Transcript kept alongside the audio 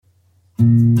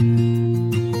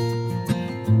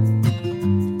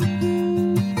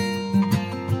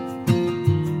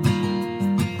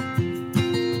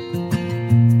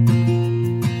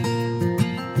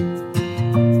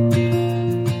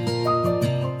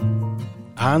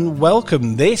and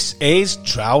welcome. This is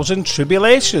Trials and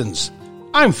Tribulations.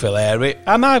 I'm Phil Airy,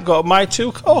 and I've got my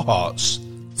two cohorts,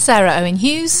 Sarah Owen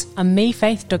Hughes and me,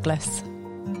 Faith Douglas.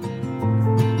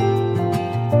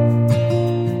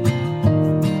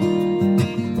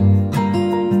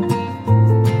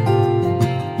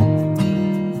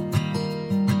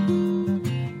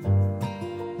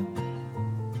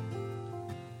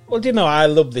 Well, do you know, I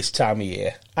love this time of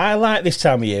year. I like this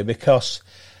time of year because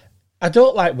I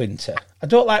don't like winter. I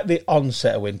don't like the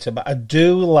onset of winter, but I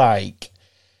do like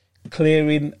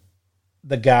clearing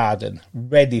the garden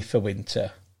ready for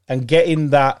winter and getting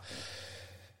that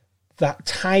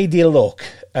tidy look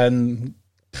and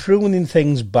pruning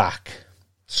things back.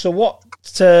 So what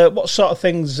sort of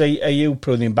things are you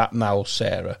pruning back now,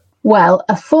 Sarah? Well,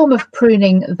 a form of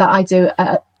pruning that I do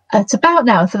at about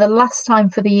now, for the last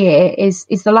time for the year, is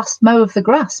the last mow of the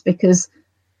grass, because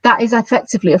that is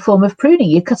effectively a form of pruning.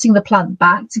 You're cutting the plant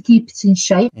back to keep it in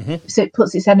shape, so it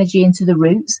puts its energy into the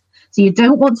roots. So you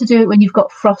don't want to do it when you've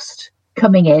got frost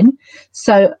coming in.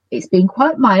 So it's been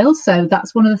quite mild, so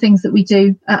that's one of the things that we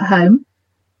do at home.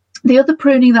 The other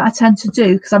pruning that I tend to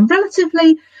do, because I'm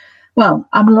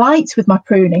I'm light with my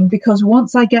pruning, because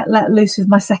once I get let loose with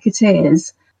my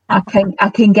secateurs, I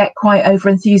can get quite over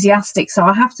enthusiastic, so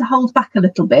I have to hold back a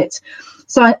little bit.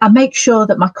 So I make sure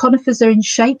that my conifers are in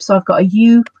shape. So I've got a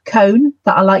yew cone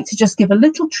that I like to just give a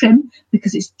little trim,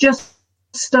 because it's just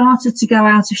started to go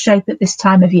out of shape at this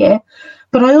time of year.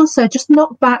 But I also just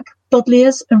knock back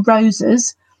buddleias and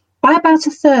roses by about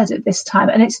a third at this time,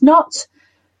 and it's not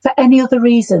for any other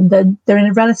reason than they're in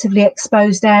a relatively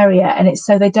exposed area, and it's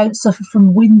so they don't suffer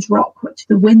from wind rock, which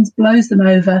the wind blows them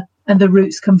over and the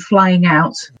roots come flying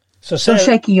out. So Sarah, you're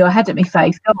shaking your head at me,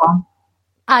 Faith. Go on.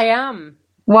 I am.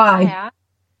 Why?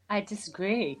 I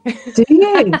disagree. Do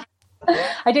you?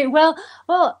 I do. Well,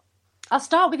 I'll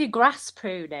start with your grass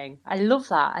pruning. I love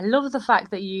that. I love the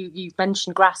fact that you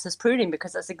mentioned grass as pruning,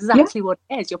 because that's exactly what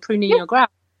it is. You're pruning your grass.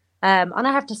 And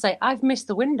I have to say, I've missed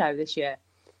the window this year.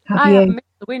 I have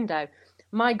missed the window.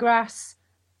 My grass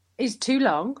is too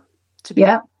long to be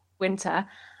winter,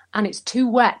 and it's too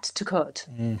wet to cut.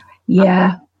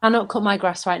 Yeah. I cannot cut my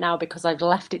grass right now because I've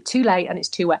left it too late and it's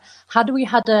too wet. Had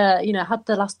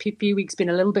the last few weeks been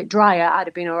a little bit drier, I'd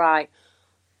have been all right.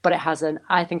 But it hasn't.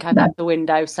 I think I've got the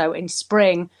window. So in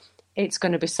spring, it's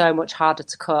going to be so much harder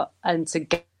to cut and to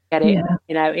get it,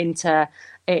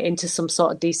 into some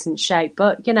sort of decent shape.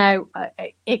 But,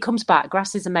 it comes back.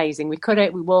 Grass is amazing. We cut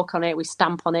it, we walk on it, we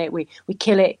stamp on it, we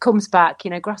kill it, it comes back.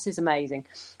 Grass is amazing.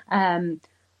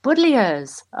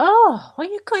 Buddleias. Oh, what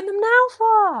are you cutting them now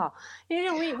for?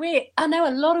 I know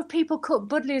a lot of people cut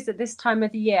buddleias at this time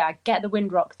of the year. I get the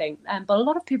windrock thing, but a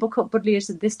lot of people cut buddleias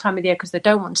at this time of the year because they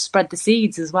don't want to spread the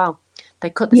seeds as well.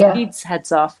 They cut the seeds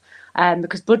heads off,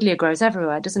 because buddleia grows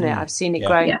everywhere, doesn't it? I've seen it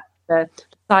growing the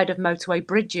side of motorway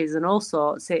bridges and all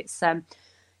sorts. It's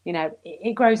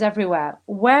it grows everywhere.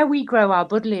 Where we grow our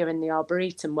buddleia in the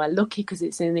Arboretum, we're lucky because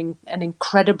it's in an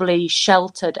incredibly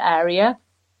sheltered area.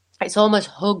 It's almost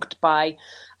hugged by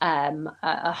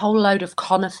a whole load of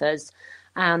conifers,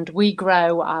 and we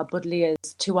grow our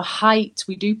buddleias to a height.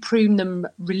 We do prune them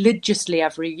religiously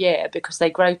every year because they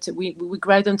grow we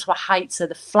grow them to a height so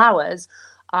the flowers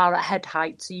are at head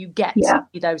height, so you get to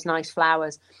see those nice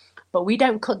flowers. But we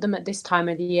don't cut them at this time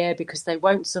of the year because they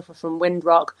won't suffer from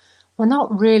windrock. We're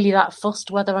not really that fussed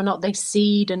whether or not they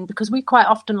seed, and because we quite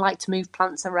often like to move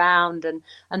plants around, and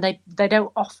they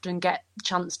don't often get a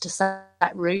chance to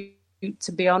set root,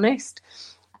 to be honest.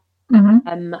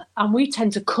 And we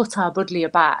tend to cut our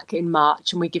buddleia back in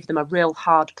March, and we give them a real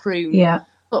hard prune,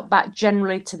 cut back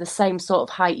generally to the same sort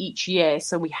of height each year,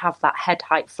 so we have that head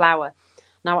height flower.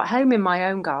 Now at home in my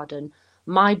own garden,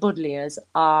 my buddleias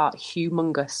are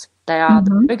humongous. They are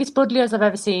the biggest buddleias I've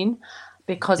ever seen,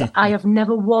 because I have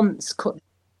never once cut.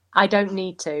 I don't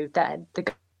need to.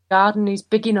 The garden is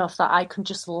big enough that I can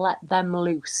just let them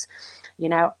loose.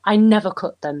 I never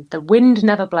cut them. The wind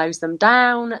never blows them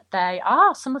down.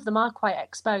 Some of them are quite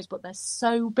exposed, but they're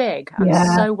so big and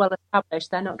so well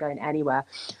established, they're not going anywhere.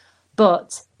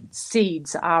 But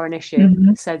seeds are an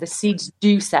issue. So the seeds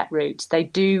do set roots. They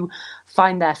do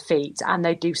find their feet and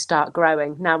they do start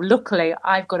growing. Now, luckily,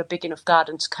 I've got a big enough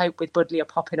garden to cope with buddleia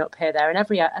popping up here, there and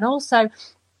everywhere. And also,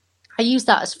 I use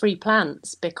that as free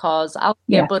plants, because I'll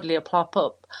see a buddleia plop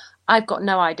up. I've got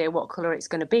no idea what colour it's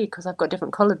going to be because I've got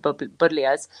different coloured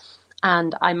buddleias.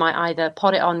 And I might either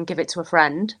pot it on, give it to a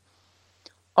friend,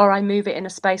 or I move it in a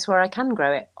space where I can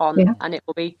grow it on, and it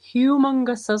will be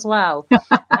humongous as well.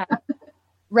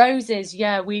 Roses,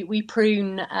 we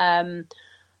prune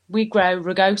we grow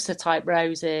rugosa type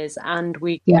roses and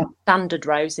we Yeah. standard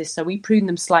roses, so we prune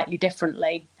them slightly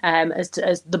differently. As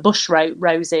the bush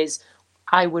roses,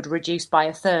 I would reduce by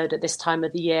a third at this time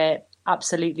of the year,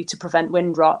 absolutely, to prevent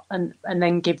wind rot, and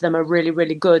then give them a really,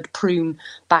 really good prune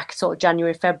back sort of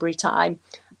January, February time.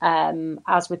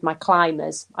 As with my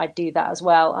climbers, I do that as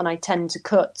well, and I tend to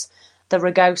cut the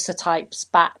rugosa types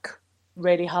back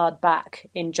really hard back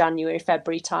in January,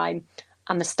 February time,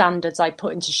 and the standards I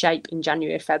put into shape in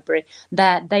January, February.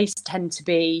 They tend to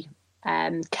be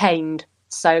caned,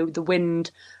 so the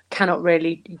wind cannot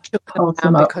really chuck them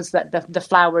down because the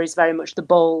flower is very much the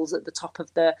balls at the top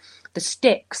of the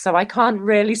stick, so I can't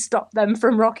really stop them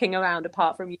from rocking around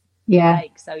apart from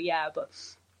So but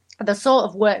the sort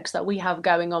of works that we have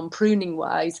going on pruning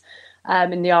wise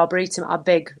in the Arboretum are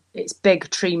big. It's big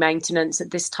tree maintenance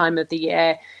at this time of the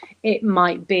year. It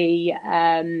might be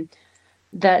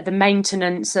the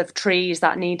maintenance of trees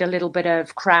that need a little bit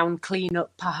of crown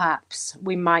cleanup, perhaps.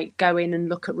 We might go in and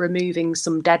look at removing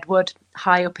some deadwood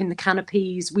high up in the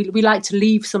canopies. We like to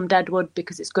leave some deadwood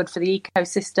because it's good for the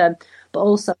ecosystem, but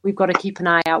also we've got to keep an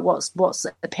eye out what's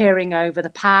appearing over the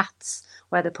paths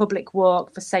where the public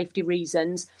walk for safety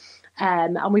reasons.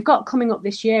 And we've got coming up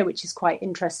this year, which is quite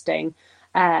interesting,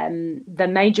 the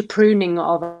major pruning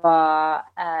of our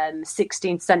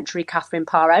 16th century Catherine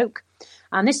Parr oak.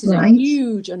 And this is a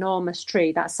huge, enormous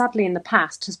tree that sadly in the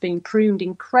past has been pruned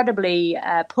incredibly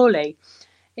poorly.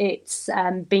 It's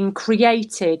been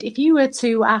created. If you were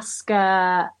to ask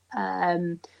a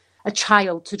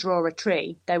child to draw a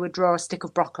tree, they would draw a stick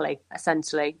of broccoli,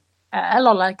 essentially. A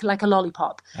lot like a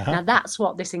lollipop. Now that's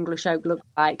what this English oak looks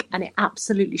like, and it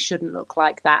absolutely shouldn't look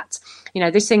like that. You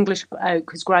know, this English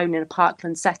oak has grown in a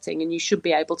parkland setting, and you should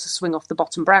be able to swing off the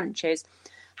bottom branches.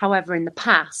 However, in the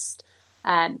past,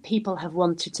 people have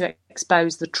wanted to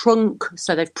expose the trunk,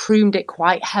 so they've pruned it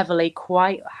quite heavily,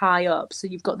 quite high up. So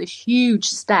you've got this huge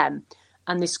stem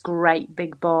and this great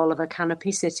big ball of a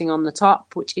canopy sitting on the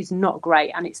top, which is not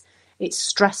great, and it's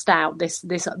stressed out this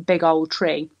big old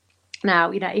tree.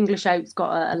 Now, you know, English oak's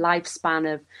got a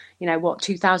lifespan of,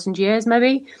 2,000 years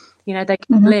maybe. You know, they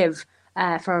can live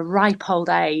for a ripe old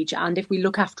age, and if we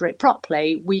look after it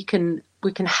properly, we can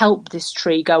help this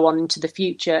tree go on into the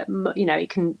future. You know, it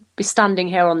can be standing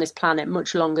here on this planet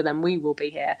much longer than we will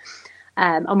be here.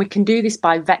 And we can do this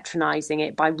by veteranizing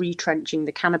it, by retrenching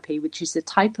the canopy, which is the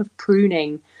type of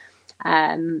pruning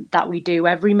that we do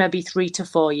every maybe 3 to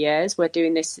 4 years. We're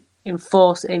doing this in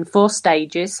four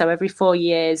stages, so every 4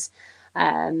 years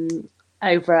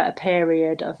over a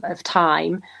period of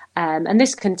time. And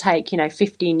this can take,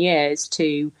 15 years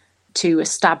to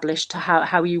establish to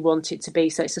how you want it to be.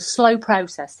 So it's a slow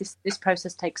process. This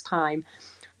process takes time.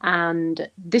 And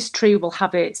this tree will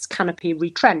have its canopy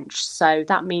retrenched. So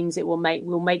that means we'll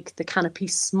make the canopy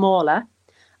smaller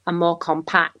and more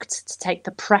compact to take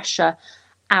the pressure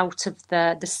out of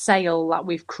the sail that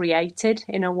we've created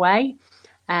in a way,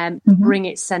 bring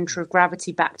its centre of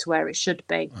gravity back to where it should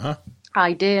be.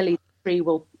 Ideally, the tree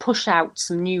will push out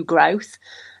some new growth,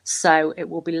 so it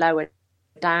will be lower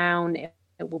down.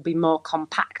 It will be more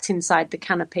compact inside the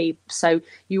canopy, so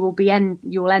you'll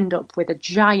end up with a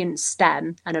giant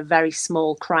stem and a very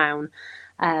small crown.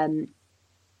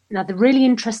 Now, the really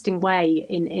interesting way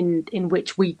in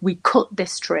which we cut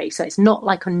this tree, so it's not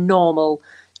like a normal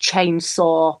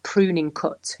chainsaw pruning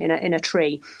cut in a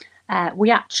tree.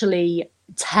 We actually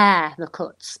tear the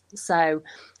cuts. So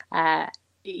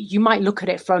you might look at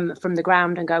it from the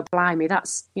ground and go, blimey,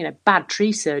 that's bad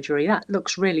tree surgery. That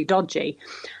looks really dodgy.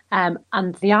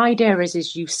 And the idea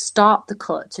is you start the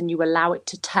cut and you allow it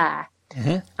to tear,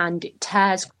 and it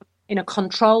tears in a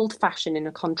controlled fashion, in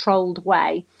a controlled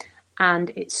way,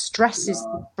 and it stresses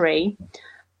the tree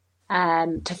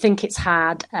to think it's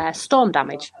had storm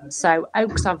damage. So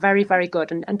oaks are very, very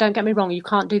good. And don't get me wrong, you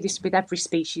can't do this with every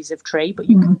species of tree, but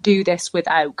you can do this with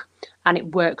oak, and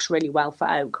it works really well for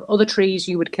oak. Other trees,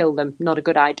 you would kill them. Not a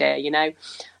good idea,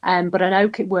 but an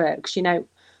oak, it works.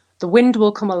 The wind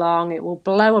will come along, it will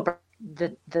blow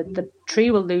the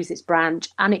tree will lose its branch,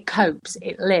 and it copes,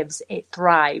 it lives, it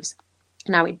thrives.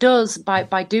 Now it does,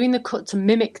 by doing the cut to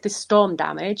mimic the storm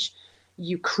damage,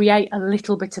 you create a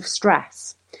little bit of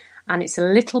stress. And it's a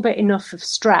little bit enough of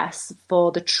stress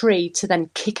for the tree to then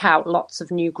kick out lots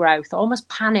of new growth, almost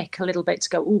panic a little bit to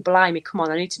go, oh, blimey, come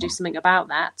on, I need to do something about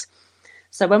that.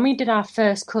 So when we did our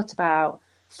first cut about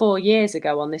 4 years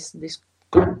ago on this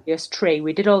glorious tree,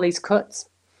 we did all these cuts.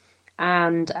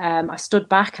 And I stood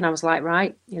back and I was like,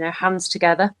 right, hands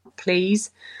together,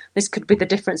 please. This could be the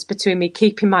difference between me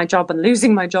keeping my job and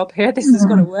losing my job here. This is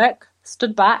going to work.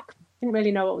 Stood back, didn't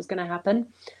really know what was going to happen.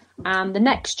 And the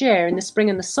next year, in the spring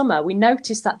and the summer, we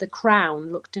noticed that the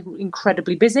crown looked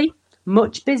incredibly busy,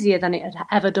 much busier than it had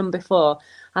ever done before.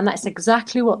 And that's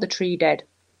exactly what the tree did.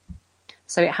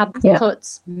 So it had the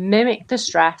cuts, mimicked the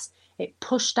stress. It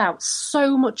pushed out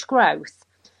so much growth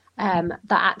that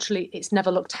actually it's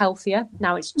never looked healthier.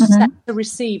 Now it's set to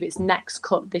receive its next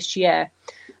cut this year.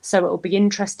 So it will be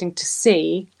interesting to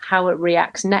see how it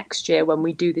reacts next year when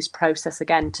we do this process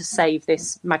again to save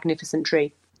this magnificent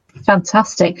tree.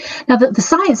 Fantastic. Now, the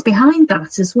science behind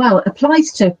that as well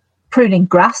applies to pruning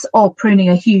grass or pruning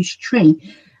a huge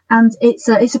tree. And it's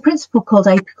a principle called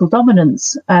apical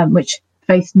dominance, which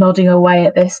Faith's nodding away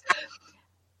at this.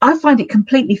 I find it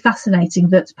completely fascinating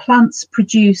that plants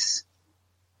produce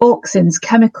auxins,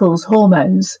 chemicals,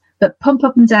 hormones that pump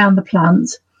up and down the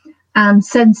plant and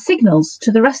send signals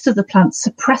to the rest of the plant,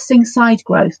 suppressing side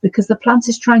growth because the plant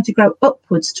is trying to grow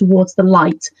upwards towards the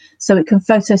light so it can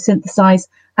photosynthesize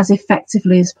as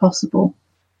effectively as possible.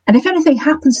 And if anything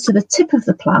happens to the tip of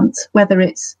the plant, whether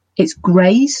it's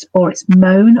grazed or it's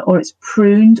mown or it's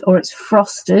pruned or it's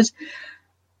frosted,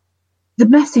 the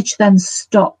message then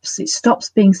stops. It stops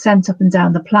being sent up and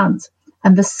down the plant.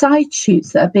 And the side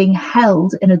shoots that are being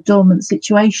held in a dormant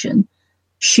situation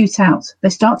shoot out. They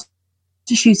start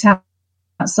to shoot out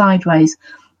sideways.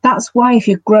 That's why if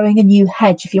you're growing a new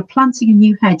hedge, if you're planting a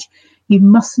new hedge, you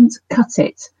mustn't cut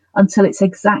it until it's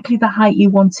exactly the height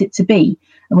you want it to be.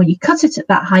 And when you cut it at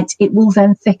that height, it will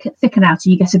then thicken out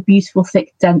and you get a beautiful,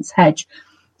 thick, dense hedge.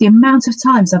 The amount of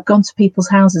times I've gone to people's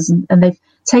houses and they've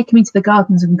taken me to the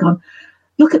gardens and gone,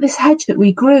 look at this hedge that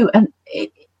we grew. And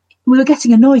we were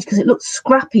getting annoyed because it looked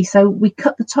scrappy. So we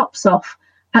cut the tops off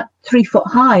at 3 foot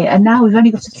high. And now we've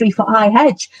only got a 3 foot high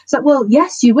hedge. So, well,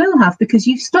 yes, you will have, because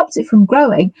you've stopped it from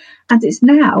growing. And it's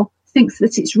now thinks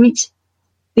that it's reached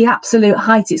the absolute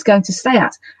height it's going to stay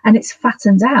at, and it's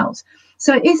fattened out.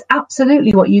 So it is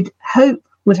absolutely what you'd hope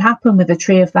would happen with a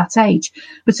tree of that age.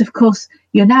 But of course,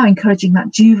 you're now encouraging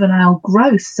that juvenile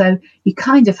growth. So you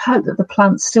kind of hope that the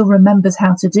plant still remembers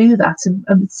how to do that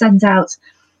and send out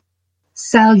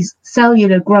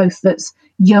cellular growth that's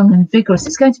young and vigorous.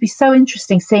 It's going to be so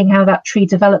interesting seeing how that tree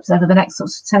develops over the next sort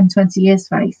of 10, 20 years,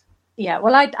 Faith. Yeah,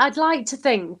 well, I'd like to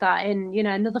think that in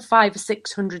another 500 or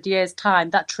 600 years'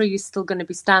 time, that tree is still going to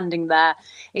be standing there.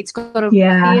 It's got a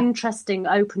really interesting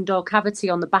open door cavity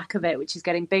on the back of it, which is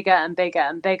getting bigger and bigger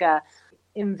and bigger.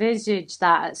 Envisage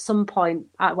that at some point,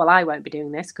 I won't be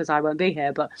doing this because I won't be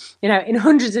here, but in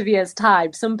hundreds of years'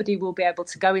 time, somebody will be able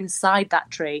to go inside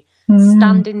that tree,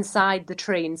 stand inside the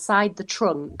tree, inside the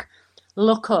trunk,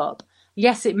 look up.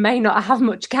 Yes, it may not have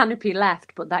much canopy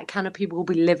left, but that canopy will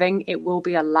be living. It will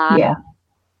be alive. Yeah.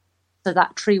 So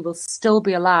that tree will still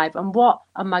be alive. And what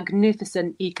a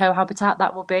magnificent eco-habitat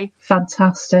that will be.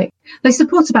 Fantastic. They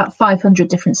support about 500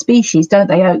 different species, don't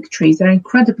they, oak trees? They're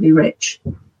incredibly rich.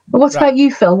 But what about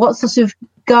you, Phil? What sort of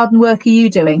garden work are you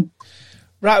doing?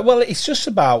 Right, well, it's just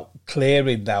about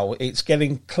clearing now. It's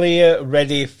getting clear,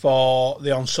 ready for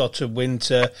the onset of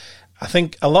winter. I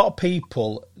think a lot of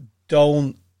people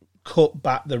don't cut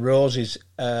back the roses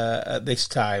at this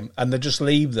time, and they just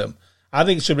leave them. I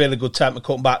think it's a really good time to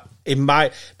cut back.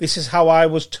 This is how I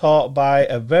was taught by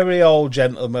a very old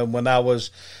gentleman when I was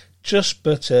just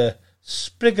but a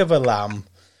sprig of a lamb.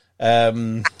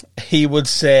 He would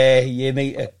say, you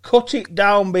need to cut it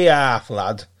down by half,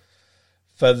 lad,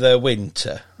 for the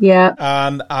winter. Yeah.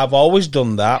 And I've always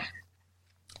done that,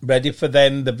 ready for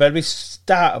then the very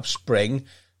start of spring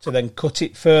to then cut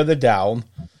it further down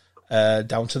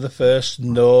to the first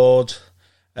node.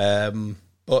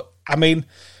 But I mean,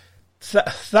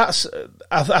 that's.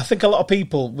 I think a lot of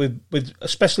people with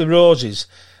especially roses,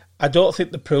 I don't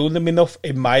think they prune them enough.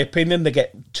 In my opinion, they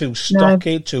get too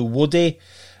stocky, too woody,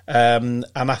 and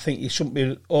I think you shouldn't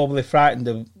be overly frightened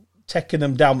of taking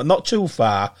them down, but not too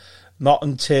far. Not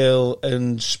until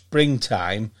in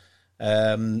springtime.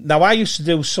 Now, I used to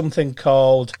do something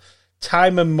called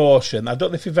time and motion. I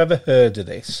don't know if you've ever heard of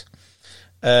this.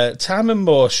 Time and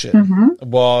motion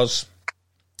was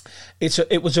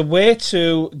it was a way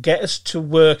to get us to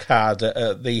work harder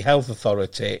at the health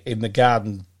authority in the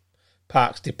garden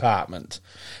parks department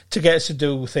to get us to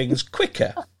do things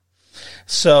quicker.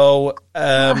 So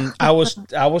I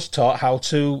was taught how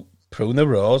to prune a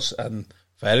rose, and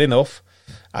fair enough,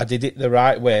 I did it the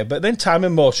right way. But then time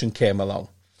and motion came along,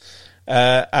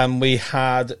 and we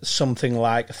had something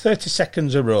like 30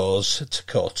 seconds a rose to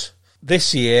cut.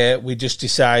 This year, we just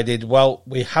decided, well,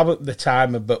 we haven't the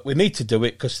time, but we need to do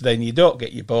it because then you don't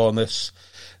get your bonus.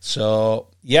 So,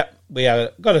 yep, we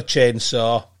got a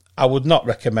chainsaw. I would not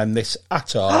recommend this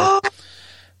at all.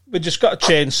 We just got a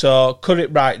chainsaw, cut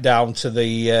it right down to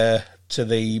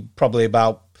the probably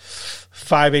about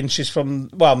 5 inches from,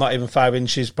 well, not even 5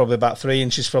 inches, probably about 3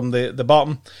 inches from the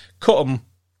bottom. Cut them,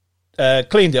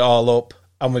 cleaned it all up,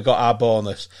 and we got our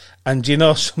bonus. And do you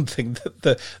know something?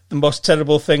 The most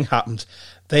terrible thing happened.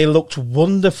 They looked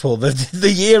wonderful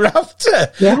the year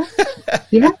after. Yeah,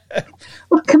 yeah.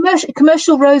 Well,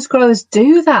 commercial rose growers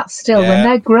do that still when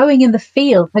they're growing in the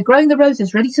field. They're growing the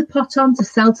roses ready to pot on to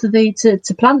sell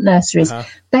to plant nurseries.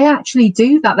 They actually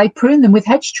do that. They prune them with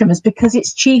hedge trimmers because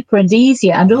it's cheaper and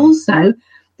easier, and also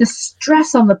the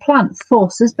stress on the plant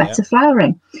forces better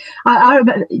flowering. I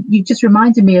remember, you just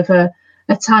reminded me of a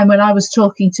time when I was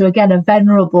talking to, again, a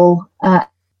venerable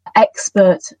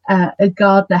expert, a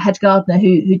gardener, head gardener,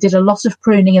 who did a lot of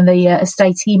pruning in the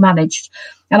estate he managed.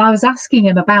 And I was asking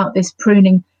him about this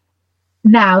pruning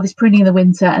in the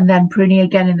winter and then pruning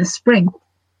again in the spring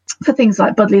for things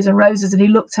like buddleias and roses. And he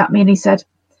looked at me and he said,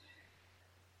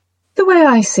 the way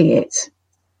I see it,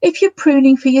 if you're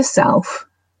pruning for yourself,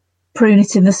 prune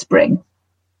it in the spring.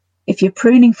 If you're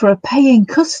pruning for a paying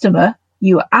customer,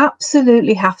 you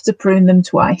absolutely have to prune them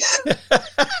twice.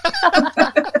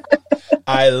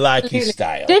 I like his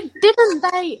style. Didn't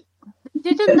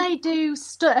they do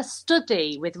a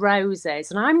study with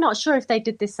roses? And I'm not sure if they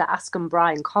did this at Askham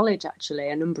Bryan College, actually,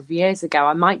 a number of years ago.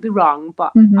 I might be wrong,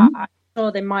 but I'm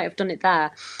sure they might have done it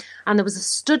there. And there was a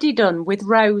study done with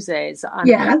roses,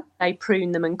 and they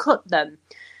pruned them and cut them.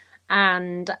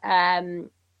 And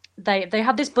they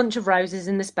had this bunch of roses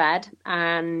in this bed,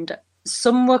 and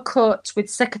some were cut with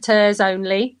secateurs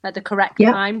only at the correct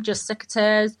time, just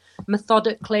secateurs,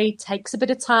 methodically, takes a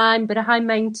bit of time, bit of high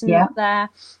maintenance there.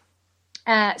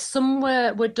 Some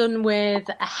were done with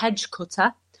a hedge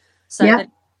cutter. So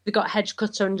they got a hedge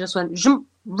cutter and just went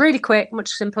really quick, much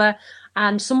simpler.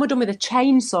 And some were done with a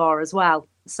chainsaw as well.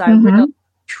 So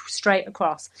straight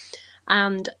across.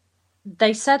 And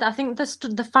they said, I think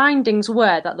the findings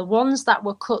were that the ones that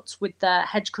were cut with the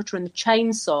hedge cutter and the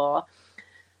chainsaw,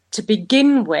 to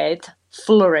begin with,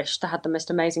 flourished. They had the most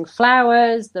amazing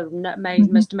flowers, the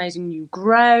most amazing new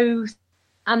growth.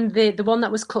 And the one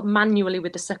that was cut manually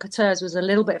with the secateurs was a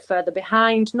little bit further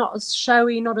behind, not as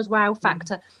showy, not as wow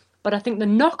factor. But I think the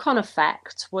knock-on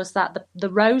effect was that the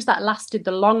rose that lasted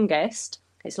the longest,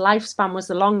 its lifespan was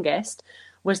the longest,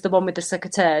 was the one with the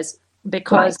secateurs,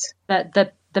 because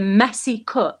the messy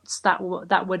cuts that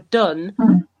were done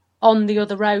on the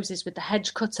other roses with the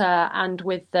hedge cutter and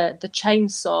with the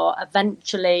chainsaw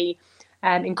eventually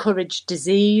encouraged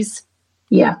disease,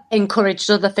 encouraged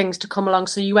other things to come along.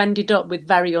 So you ended up with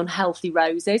very unhealthy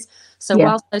roses. So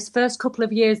whilst those first couple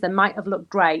of years they might have looked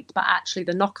great, but actually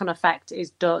the knock-on effect is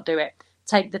don't do it.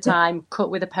 Take the time, cut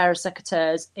with a pair of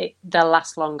secateurs, they'll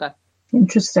last longer.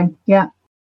 Interesting, yeah.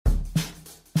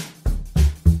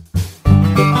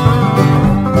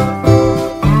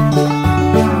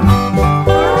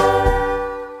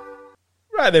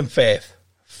 Right then, Faith.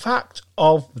 Fact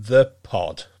of the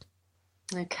pod.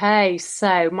 Okay,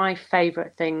 so my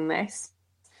favourite thing, this.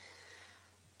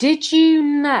 Did you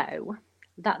know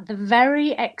that the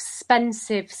very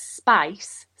expensive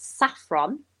spice,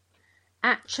 saffron,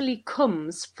 actually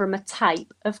comes from a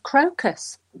type of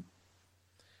crocus?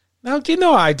 Now, do you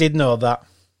know I did know that?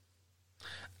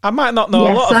 I might not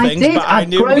know a lot of things, but I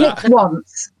knew that.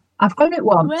 I've grown it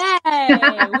once.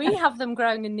 Way, we have them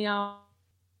grown in the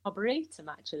Arboretum,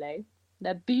 actually.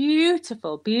 They're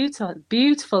beautiful, beautiful,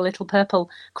 beautiful little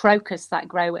purple crocus that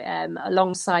grow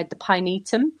alongside the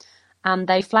pinetum, and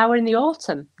they flower in the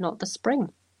autumn, not the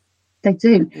spring. They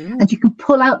do, and you can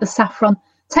pull out the saffron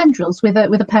tendrils with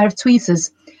a pair of tweezers.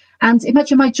 And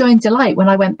imagine my joy and delight when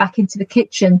I went back into the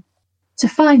kitchen to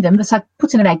find them, that I'd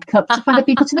put in an egg cup, to find they'd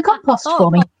been put in the compost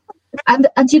for me. And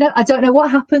you know, I don't know what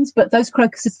happened, but those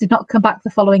crocuses did not come back the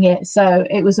following year. So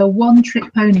it was a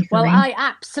one-trick pony for me. Well, I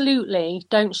absolutely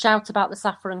don't shout about the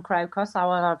saffron crocus.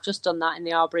 I've just done that in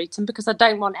the Arboretum because I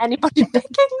don't want anybody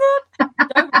picking them.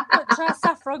 Don't touch our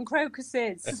saffron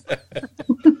crocuses.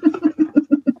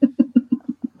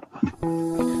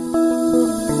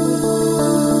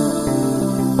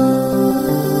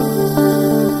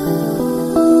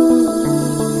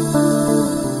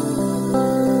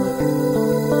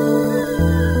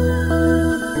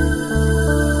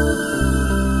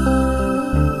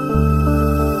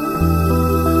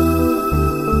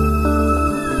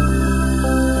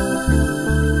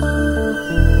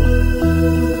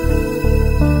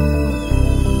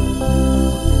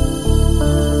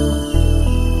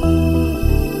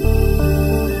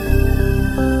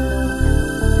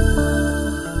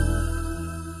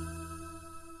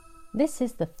 This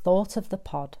is the thought of the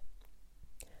pod.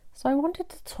 So I wanted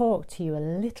to talk to you a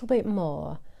little bit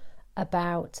more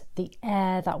about the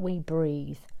air that we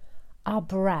breathe, our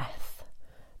breath,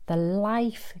 the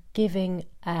life-giving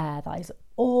air that is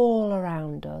all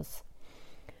around us.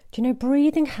 Do you know,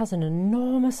 breathing has an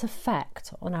enormous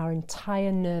effect on our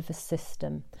entire nervous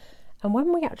system. And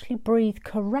when we actually breathe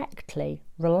correctly,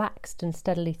 relaxed and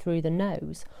steadily through the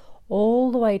nose,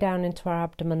 all the way down into our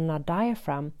abdomen and our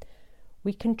diaphragm,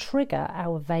 we can trigger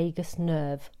our vagus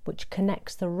nerve, which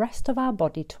connects the rest of our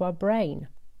body to our brain.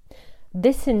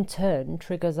 This in turn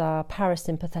triggers our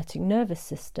parasympathetic nervous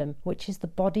system, which is the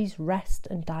body's rest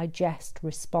and digest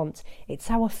response.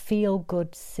 It's our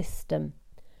feel-good system.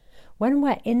 When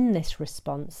we're in this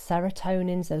response,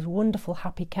 serotonins, those wonderful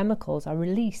happy chemicals, are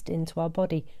released into our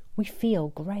body. We feel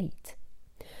great.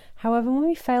 However, when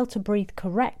we fail to breathe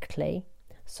correctly,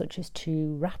 such as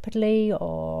too rapidly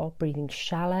or breathing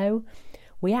shallow,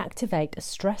 we activate a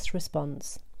stress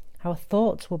response. Our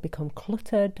thoughts will become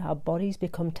cluttered, our bodies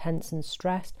become tense and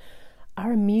stressed,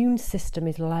 our immune system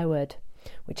is lowered,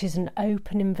 which is an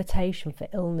open invitation for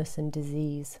illness and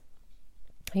disease.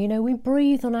 You know, we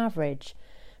breathe on average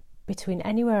between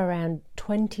anywhere around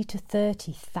 20 to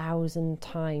 30,000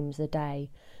 times a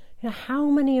day. You know, how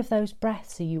many of those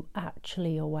breaths are you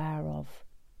actually aware of?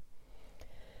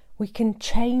 We can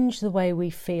change the way we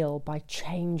feel by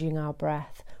changing our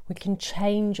breath. We can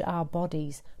change our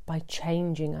bodies by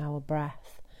changing our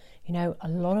breath. You know, a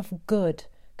lot of good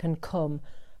can come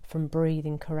from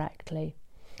breathing correctly.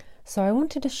 So I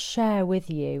wanted to share with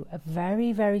you a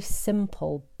very, very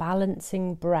simple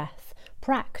balancing breath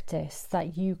practice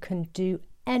that you can do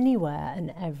anywhere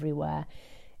and everywhere.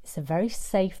 It's a very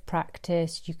safe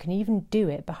practice. You can even do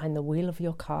it behind the wheel of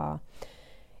your car.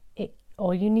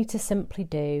 All you need to simply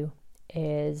do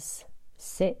is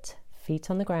sit, feet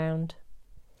on the ground,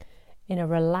 in a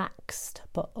relaxed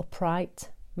but upright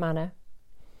manner.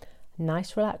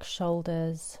 Nice relaxed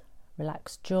shoulders,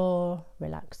 relaxed jaw,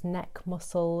 relaxed neck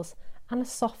muscles, and a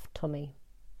soft tummy.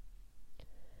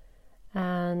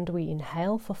 And we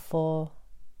inhale for 4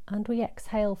 and we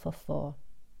exhale for 4.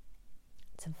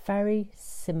 It's a very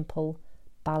simple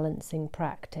balancing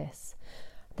practice.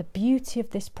 The beauty of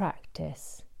this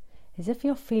practice is if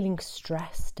you're feeling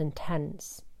stressed and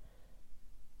tense,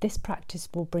 this practice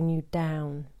will bring you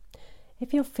down.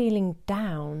 If you're feeling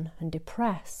down and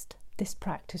depressed, this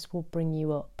practice will bring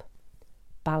you up.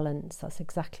 Balance, that's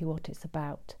exactly what it's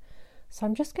about. So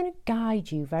I'm just going to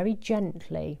guide you very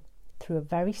gently through a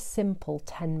very simple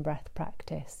 10 breath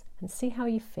practice and see how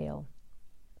you feel.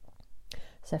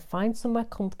 So find somewhere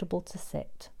comfortable to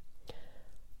sit.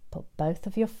 Put both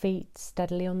of your feet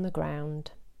steadily on the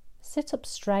ground. Sit up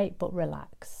straight but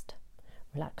relaxed.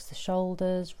 Relax the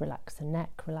shoulders, relax the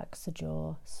neck, relax the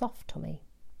jaw, soft tummy.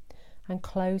 And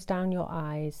close down your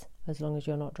eyes as long as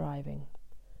you're not driving.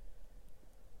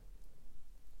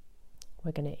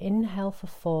 We're going to inhale for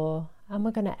 4 and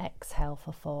we're going to exhale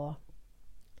for 4.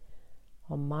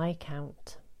 On my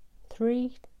count,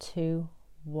 3, 2,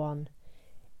 1.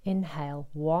 Inhale,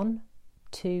 1,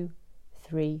 2,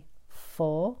 3,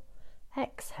 4.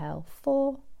 Exhale,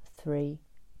 4, 3,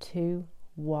 2,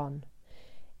 1.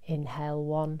 Inhale,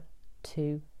 1,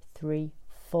 2, 3,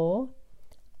 4.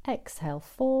 Exhale,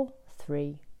 4,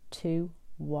 3, 2,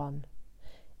 1.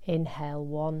 Inhale,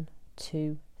 1,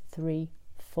 2, 3,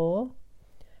 4.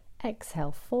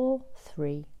 Exhale, 4,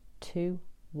 3, 2,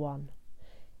 1.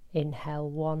 Inhale,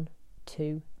 1,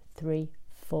 2, 3,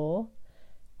 4.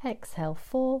 Exhale,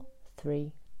 4,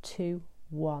 3, 2,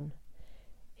 1.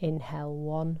 Inhale,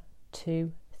 1,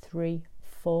 2, 3,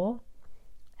 4.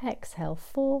 Exhale,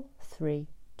 4, 3,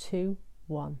 2,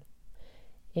 1.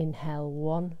 Inhale,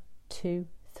 1, 2,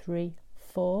 3,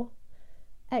 4.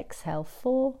 Exhale,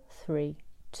 4, 3,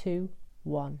 2,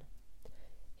 1.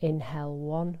 Inhale,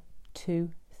 1, 2,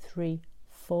 3,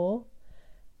 4.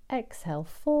 Exhale,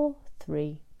 4,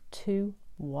 3, 2,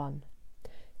 1.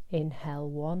 Inhale,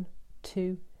 1,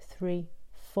 2, 3,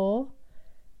 4.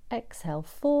 Exhale,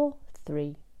 4,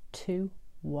 3, 2,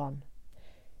 1.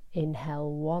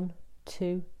 Inhale, 1,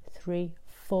 2, 3,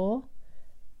 4.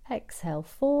 Exhale,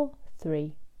 4,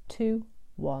 3, 2,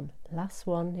 1. Last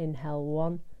one. Inhale,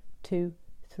 1, 2,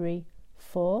 3,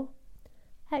 4.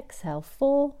 Exhale,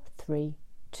 4, 3,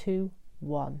 2,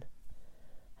 1.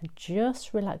 And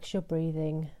just relax your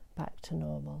breathing back to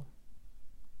normal.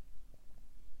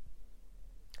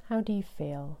 How do you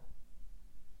feel?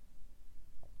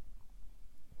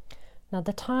 Now,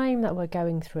 the time that we're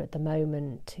going through at the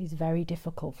moment is very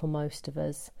difficult for most of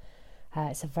us.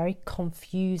 It's a very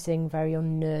confusing, very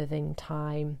unnerving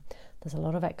time. There's a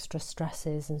lot of extra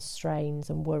stresses and strains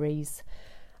and worries.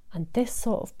 And this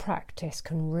sort of practice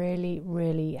can really,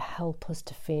 really help us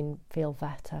to feel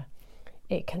better.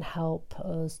 It can help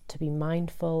us to be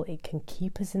mindful. It can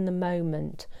keep us in the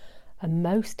moment And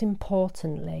most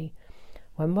importantly,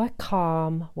 when we're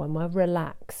calm, when we're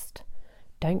relaxed,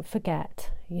 don't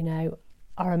forget,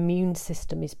 our immune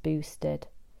system is boosted.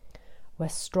 We're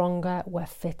stronger, we're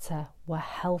fitter, we're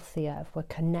healthier if we're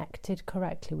connected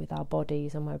correctly with our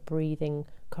bodies and we're breathing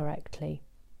correctly.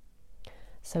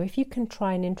 So if you can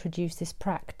try and introduce this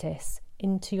practice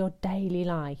into your daily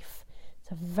life,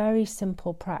 it's a very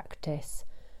simple practice,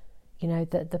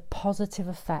 that the positive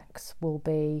effects will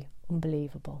be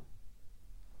unbelievable.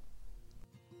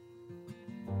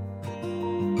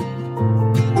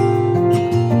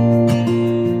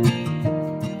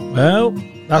 Well,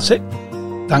 that's it.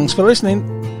 Thanks for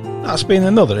listening. That's been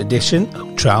another edition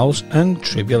of Trials and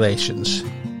Tribulations.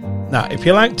 Now, if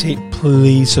you liked it,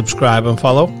 please subscribe and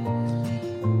follow.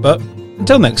 But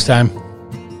until next time,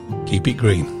 keep it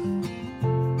green.